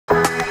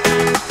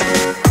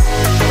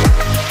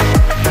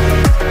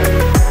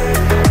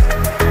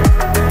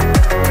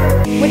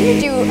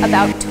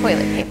about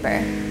toilet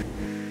paper.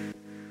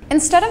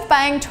 Instead of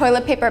buying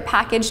toilet paper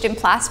packaged in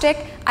plastic,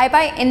 I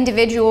buy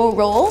individual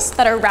rolls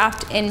that are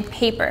wrapped in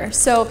paper.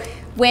 So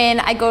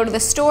when I go to the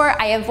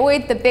store, I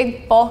avoid the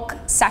big bulk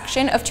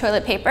section of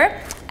toilet paper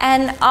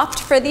and opt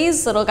for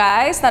these little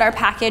guys that are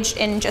packaged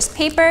in just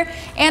paper.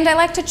 And I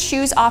like to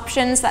choose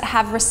options that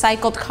have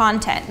recycled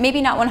content.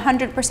 Maybe not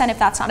 100% if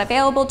that's not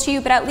available to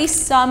you, but at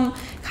least some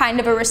kind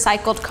of a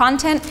recycled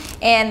content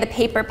and the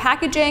paper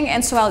packaging.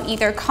 And so I'll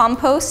either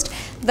compost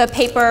the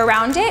paper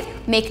around it,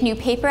 make new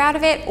paper out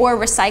of it, or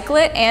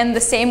recycle it. And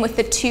the same with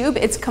the tube,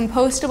 it's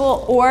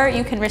compostable or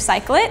you can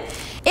recycle it.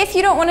 If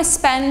you don't want to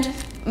spend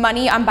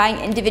money on buying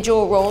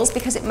individual rolls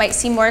because it might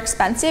seem more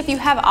expensive, you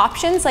have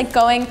options like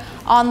going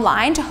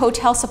online to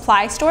hotel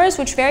supply stores,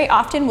 which very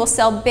often will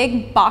sell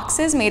big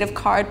boxes made of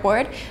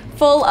cardboard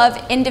full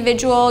of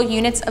individual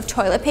units of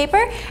toilet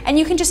paper, and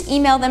you can just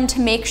email them to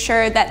make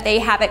sure that they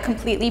have it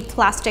completely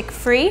plastic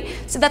free.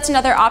 So that's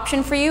another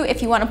option for you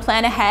if you want to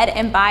plan ahead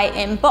and buy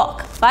in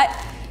bulk. But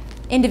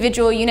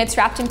individual units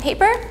wrapped in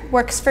paper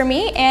works for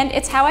me, and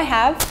it's how I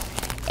have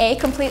a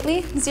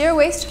completely zero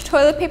waste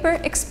toilet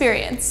paper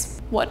experience.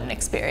 What an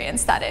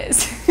experience that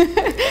is.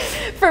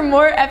 For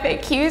more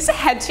FAQs,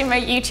 head to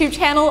my YouTube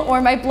channel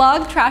or my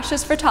blog,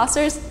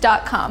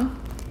 trashesfortossers.com.